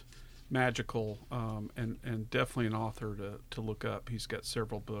just magical, and definitely an author to look up. He's got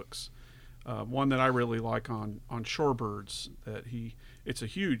several books. One that I really like on shorebirds, it's a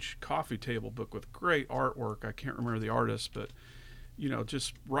huge coffee table book with great artwork. I can't remember the artist, but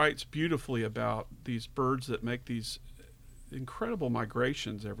just writes beautifully about these birds that make these incredible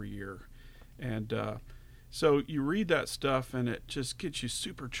migrations every year. And so you read that stuff and it just gets you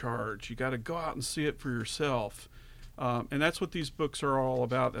supercharged. You got to go out and see it for yourself. And that's what these books are all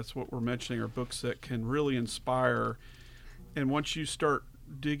about. That's what we're mentioning, are books that can really inspire. And once you start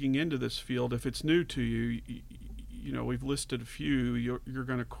digging into this field, if it's new to you, you know, we've listed a few, you're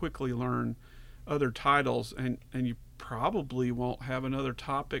going to quickly learn other titles, and you probably won't have another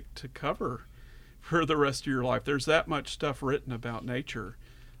topic to cover for the rest of your life. There's that much stuff written about nature.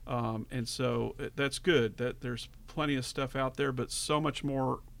 And so that's good that there's plenty of stuff out there, but so much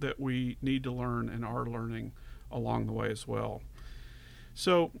more that we need to learn and are learning along the way as well.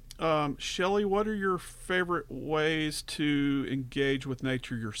 So, Shelley, what are your favorite ways to engage with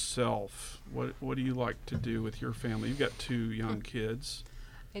nature yourself? What do you like to do with your family? You've got 2 young kids.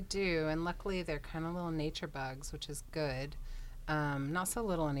 I do, and luckily they're kind of little nature bugs, which is good. Not so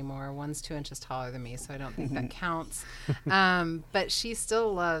little anymore. One's 2 inches taller than me, so I don't think that counts. But she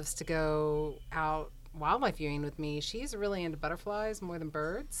still loves to go out wildlife viewing with me. She's really into butterflies more than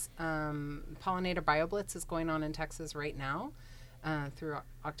birds. Pollinator BioBlitz is going on in Texas right now through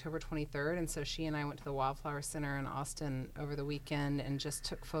October 23rd, and so she and I went to the Wildflower Center in Austin over the weekend and just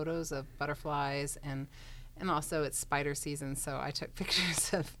took photos of butterflies, and also it's spider season, so I took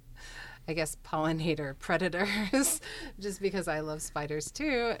pictures of, I guess, pollinator predators just because I love spiders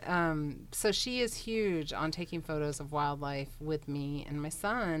too. So she is huge on taking photos of wildlife with me, and my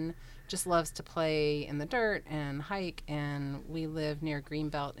son just loves to play in the dirt and hike, and we live near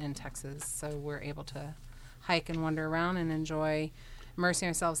Greenbelt in Texas, so we're able to hike and wander around and enjoy immersing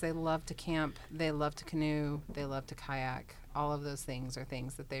ourselves. They love to camp, they love to canoe, they love to kayak. All of those things are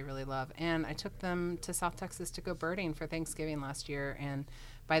things that they really love. And I took them to South Texas to go birding for Thanksgiving last year, and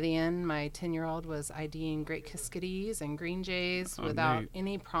by the end, my 10-year-old was IDing great kiskadees and green jays without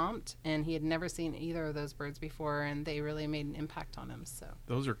any prompt, and he had never seen either of those birds before, and they really made an impact on him. So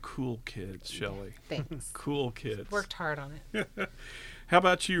those are cool kids, Shelley. Thanks. Cool kids. Worked hard on it. How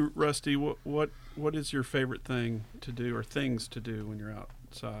about you, Rusty? What is your favorite thing to do, or things to do, when you're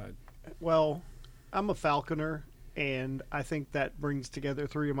outside? Well, I'm a falconer, and I think that brings together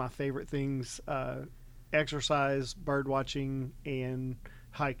 3 of my favorite things: exercise, bird watching, and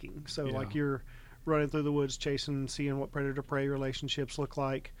hiking. So like you're running through the woods, chasing, seeing what predator-prey relationships look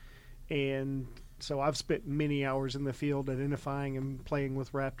like. And so I've spent many hours in the field identifying and playing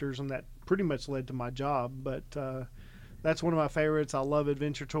with raptors, and that pretty much led to my job. But that's one of my favorites. I love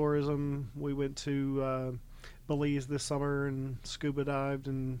adventure tourism. We went to Belize this summer and scuba dived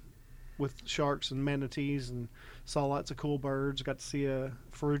and with sharks and manatees, and saw lots of cool birds. Got to see a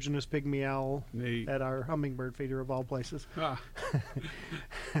ferruginous pygmy owl at our hummingbird feeder, of all places.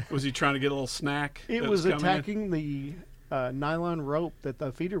 Was he trying to get a little snack? It was attacking the nylon rope that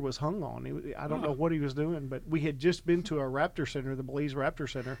the feeder was hung on. I don't know what he was doing, but we had just been to a raptor center, the Belize Raptor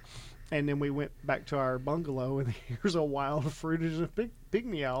Center, and then we went back to our bungalow, and here's a wild ferruginous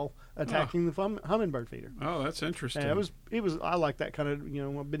pygmy owl attacking the hummingbird feeder. Oh, that's interesting. And it was. I like that kind of.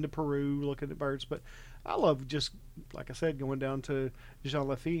 I've been to Peru looking at birds, but I love just, like I said, going down to Jean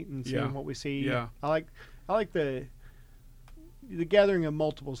Lafitte and seeing what we see. Yeah. I like the gathering of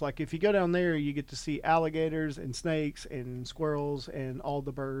multiples. Like if you go down there, you get to see alligators and snakes and squirrels and all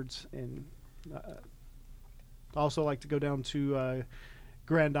the birds. And I also like to go down to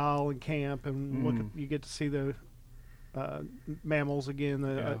Grand Isle and camp and look. You get to see the mammals again,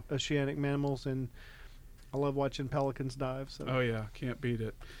 the oceanic mammals, and I love watching pelicans dive. So. Oh yeah, can't beat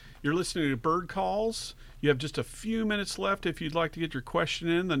it. You're listening to Bird Calls. You have just a few minutes left if you'd like to get your question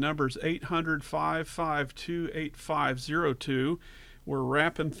in. The number is 800-552-8502. We're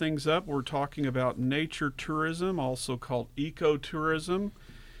wrapping things up. We're talking about nature tourism, also called ecotourism.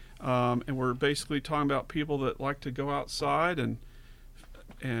 And we're basically talking about people that like to go outside and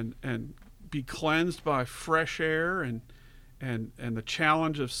be cleansed by fresh air and the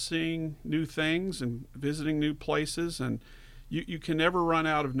challenge of seeing new things and visiting new places. And you can never run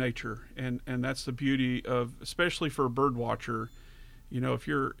out of nature, and that's the beauty of, especially for a bird watcher. If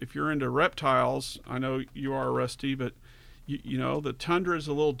you're into reptiles, I know you are, Rusty, but the tundra is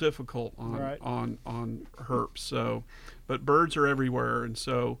a little difficult on herps. So, but birds are everywhere, and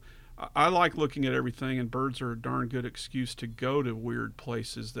so I like looking at everything, and birds are a darn good excuse to go to weird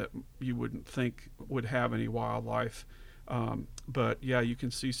places that you wouldn't think would have any wildlife. But yeah, you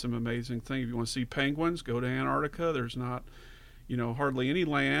can see some amazing things. If you want to see penguins, go to Antarctica. There's not, hardly any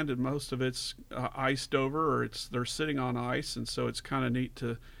land, and most of it's iced over, or they're sitting on ice, and so it's kind of neat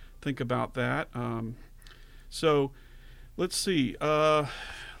to think about that. So let's see.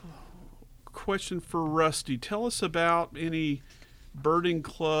 Question for Rusty. Tell us about any birding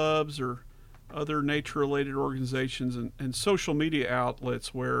clubs or other nature-related organizations and social media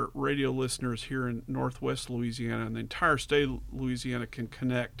outlets where radio listeners here in Northwest Louisiana and the entire state of Louisiana can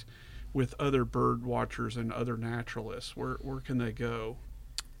connect with other bird watchers and other naturalists? Where can they go?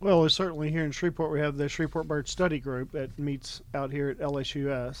 Well, certainly here in Shreveport, we have the Shreveport Bird Study Group that meets out here at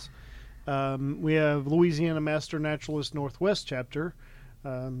LSUS. We have Louisiana Master Naturalist Northwest Chapter.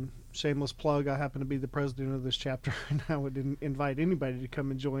 Shameless plug, I happen to be the president of this chapter, and I would invite anybody to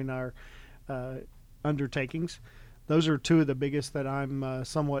come and join our undertakings. Those are two of the biggest that I'm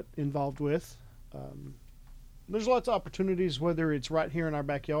somewhat involved with. There's lots of opportunities, whether it's right here in our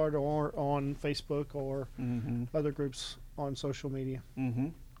backyard or on Facebook or other groups on social media.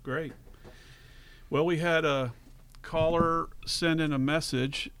 Great. Well, we had a caller send in a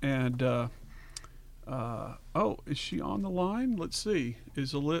message, and is she on the line? Let's see.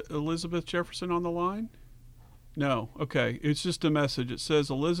 Is Elizabeth Jefferson on the line? No. Okay. It's just a message. It says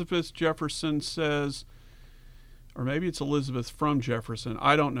Elizabeth Jefferson says, or maybe it's Elizabeth from Jefferson.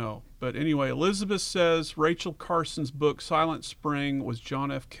 I don't know. But anyway, Elizabeth says Rachel Carson's book, Silent Spring, was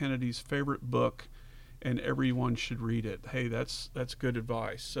John F. Kennedy's favorite book, and everyone should read it. Hey, that's good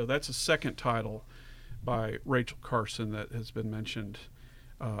advice. So that's a second title by Rachel Carson that has been mentioned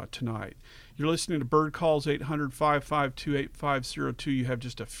tonight. You're listening to Bird Calls, 800-552-8502. You have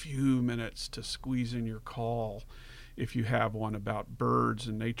just a few minutes to squeeze in your call if you have one about birds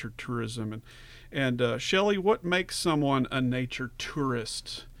and nature tourism. And Shelley, what makes someone a nature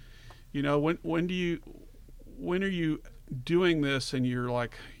tourist? You know, when are you doing this and you're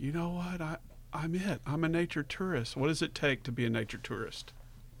like, you know what, I'm a nature tourist. What does it take to be a nature tourist?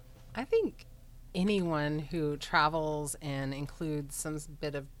 I think anyone who travels and includes some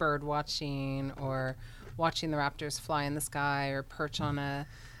bit of bird watching or watching the raptors fly in the sky or perch on a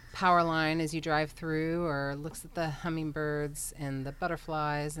power line as you drive through, or looks at the hummingbirds and the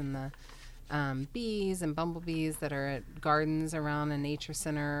butterflies and the bees and bumblebees that are at gardens around a nature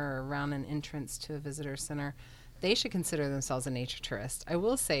center or around an entrance to a visitor center, they should consider themselves a nature tourist. I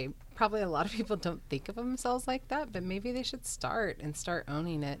will say probably a lot of people don't think of themselves like that, but maybe they should start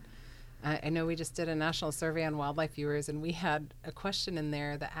owning it. I know we just did a national survey on wildlife viewers, and we had a question in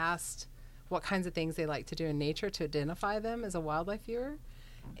there that asked what kinds of things they like to do in nature to identify them as a wildlife viewer.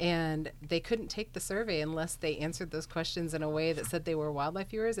 And they couldn't take the survey unless they answered those questions in a way that said they were wildlife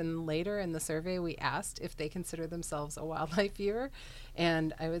viewers. And later in the survey, we asked if they consider themselves a wildlife viewer.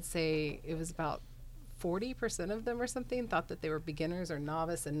 And I would say it was about 40% of them or something thought that they were beginners or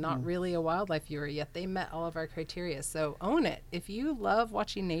novice and not really a wildlife viewer, yet they met all of our criteria. So own it. If you love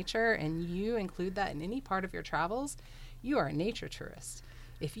watching nature and you include that in any part of your travels, you are a nature tourist.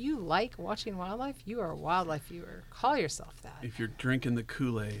 If you like watching wildlife, you are a wildlife viewer. Call yourself that. If you're drinking the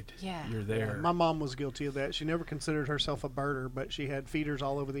Kool-Aid, you're there. My mom was guilty of that. She never considered herself a birder, but she had feeders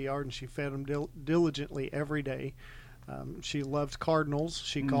all over the yard, and she fed them diligently every day. She loved cardinals.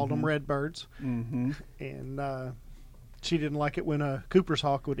 She called them redbirds. And she didn't like it when a Cooper's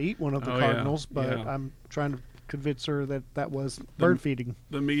hawk would eat one of the cardinals, but I'm trying to convince her that was bird feeding.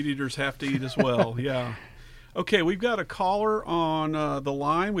 The meat eaters have to eat as well, yeah. Okay, we've got a caller on the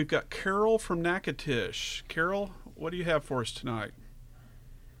line. We've got Carol from Natchitoches. Carol, what do you have for us tonight?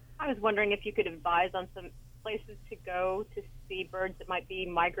 I was wondering if you could advise on some places to go to see birds that might be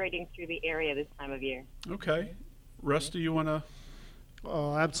migrating through the area this time of year. Okay. Rusty, you want to?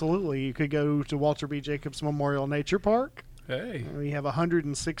 Oh, absolutely. You could go to Walter B. Jacobs Memorial Nature Park. Hey. We have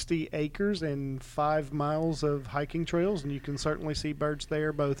 160 acres and 5 miles of hiking trails, and you can certainly see birds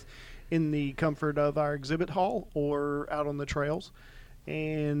there, both in the comfort of our exhibit hall or out on the trails.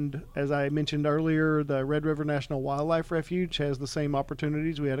 And as I mentioned earlier, the Red River National Wildlife Refuge has the same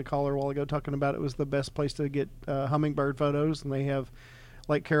opportunities. We had a caller a while ago talking about it was the best place to get hummingbird photos, and they have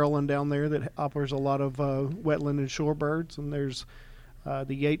Lake Carolyn down there that offers a lot of wetland and shorebirds, and there's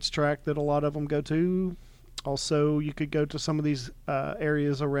the Yates tract that a lot of them go to. Also, you could go to some of these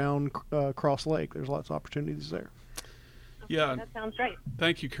areas around Cross Lake. There's lots of opportunities there. Yeah, that sounds right.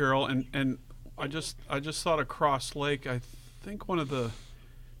 Thank you, Carol. And I just thought of Cross Lake. I think one of the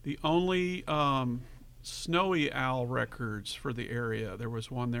only snowy owl records for the area. There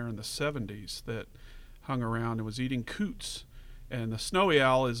was one there in the 70s that hung around and was eating coots. And the snowy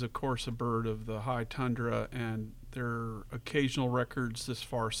owl is, of course, a bird of the high tundra, and there are occasional records this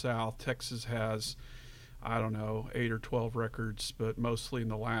far south. Texas has, 8 or 12 records, but mostly in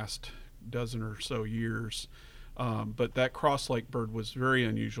the last dozen or so years. But that Cross Lake bird was very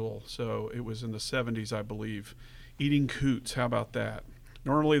unusual. So it was in the 70s, I believe, eating coots. How about that?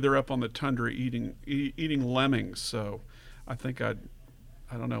 Normally they're up on the tundra eating lemmings. So I think I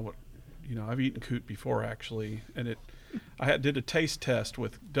don't know what, I've eaten coot before actually, and I did a taste test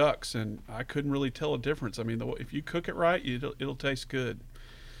with ducks, and I couldn't really tell a difference. I mean, if you cook it right, it'll taste good.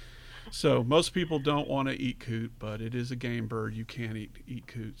 So most people don't want to eat coot, but it is a game bird. You can eat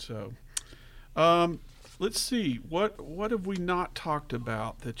coot. So Let's see. What have we not talked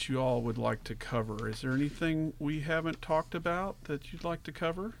about that you all would like to cover? Is there anything we haven't talked about that you'd like to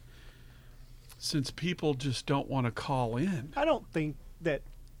cover? Since people just don't want to call in. I don't think that,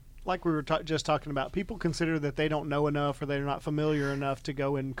 like we were just talking about, people consider that they don't know enough or they're not familiar enough to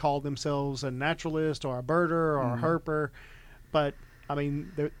go and call themselves a naturalist or a birder or a herper. But, I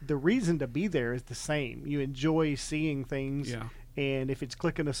mean, the reason to be there is the same. You enjoy seeing things. Yeah. And if it's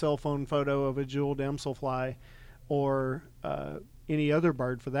clicking a cell phone photo of a jewel damselfly or any other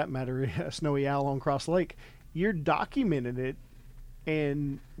bird for that matter, a snowy owl on Cross Lake, you're documenting it.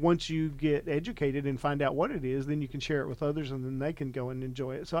 And once you get educated and find out what it is, then you can share it with others and then they can go and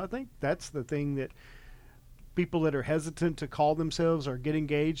enjoy it. So I think that's the thing that people that are hesitant to call themselves or get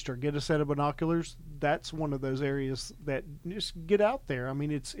engaged or get a set of binoculars, that's one of those areas that just get out there. I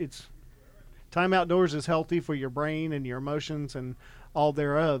mean, it's time outdoors is healthy for your brain and your emotions and all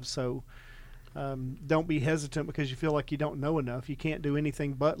thereof. So don't be hesitant because you feel like you don't know enough. You can't do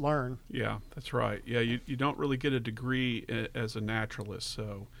anything but learn. Yeah, that's right. Yeah, you don't really get a degree as a naturalist,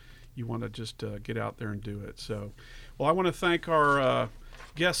 so you want to just get out there and do it. So, well, I want to thank our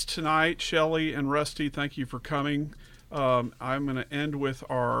guests tonight, Shelley and Rusty. Thank you for coming. I'm going to end with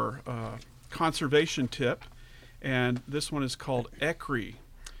our conservation tip, and this one is called ECRI.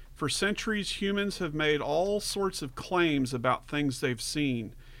 For centuries, humans have made all sorts of claims about things they've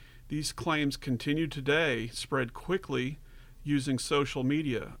seen. These claims continue today, spread quickly using social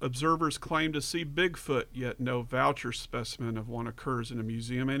media. Observers claim to see Bigfoot, yet no voucher specimen of one occurs in a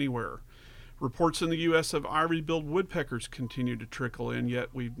museum anywhere. Reports in the U.S. of ivory-billed woodpeckers continue to trickle in, yet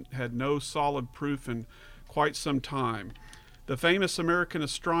we've had no solid proof in quite some time. The famous American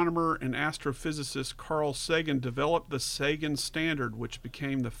astronomer and astrophysicist Carl Sagan developed the Sagan Standard, which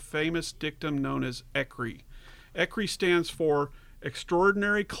became the famous dictum known as ECRI. ECRI stands for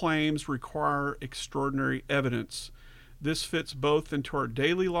Extraordinary Claims Require Extraordinary Evidence. This fits both into our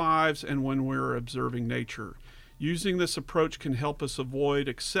daily lives and when we're observing nature. Using this approach can help us avoid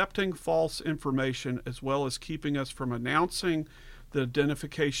accepting false information as well as keeping us from announcing the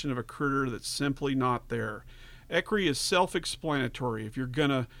identification of a critter that's simply not there. ECRI is self-explanatory. If you're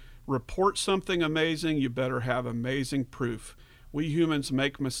going to report something amazing, you better have amazing proof. We humans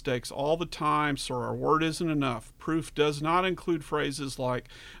make mistakes all the time, so our word isn't enough. Proof does not include phrases like,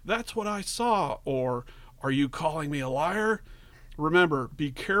 "That's what I saw," or "Are you calling me a liar?" Remember,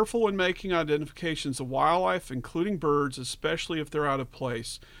 be careful when making identifications of wildlife, including birds, especially if they're out of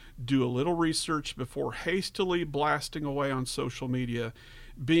place. Do a little research before hastily blasting away on social media.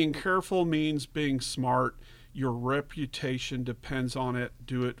 Being careful means being smart. Your reputation depends on it.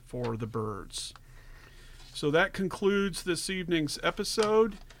 Do it for the birds. So that concludes this evening's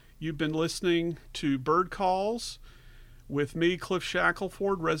episode. You've been listening to Bird Calls with me, Cliff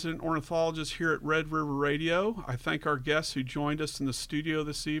Shackelford, resident ornithologist here at Red River Radio. I thank our guests who joined us in the studio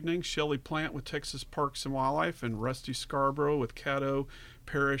this evening, Shelley Plant with Texas Parks and Wildlife and Rusty Scarborough with Caddo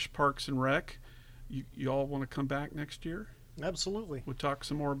Parish Parks and Rec. You all want to come back next year? Absolutely. We'll talk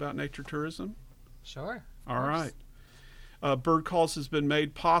some more about nature tourism? Sure. All right. Bird Calls has been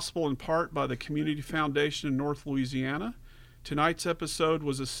made possible in part by the Community Foundation in North Louisiana. Tonight's episode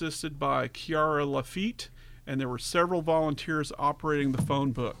was assisted by Kiara Lafitte, and there were several volunteers operating the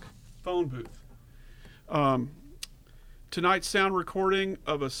phone booth. Tonight's sound recording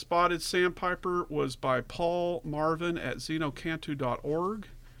of a spotted sandpiper was by Paul Marvin at xenocantu.org.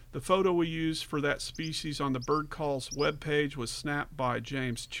 The photo we used for that species on the Bird Calls webpage was snapped by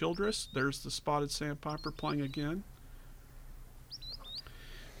James Childress. There's the spotted sandpiper playing again.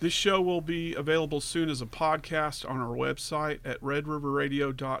 This show will be available soon as a podcast on our website at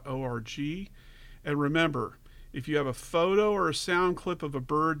redriverradio.org. And remember, if you have a photo or a sound clip of a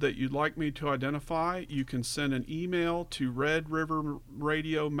bird that you'd like me to identify, you can send an email to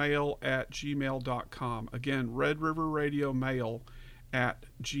redriverradiomail@gmail.com. Again,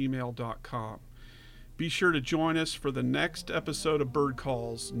 redriverradiomail@gmail.com. Be sure to join us for the next episode of Bird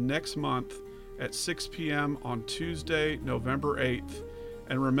Calls next month at 6 p.m. on Tuesday, November 8th.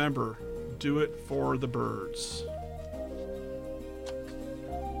 And remember, do it for the birds.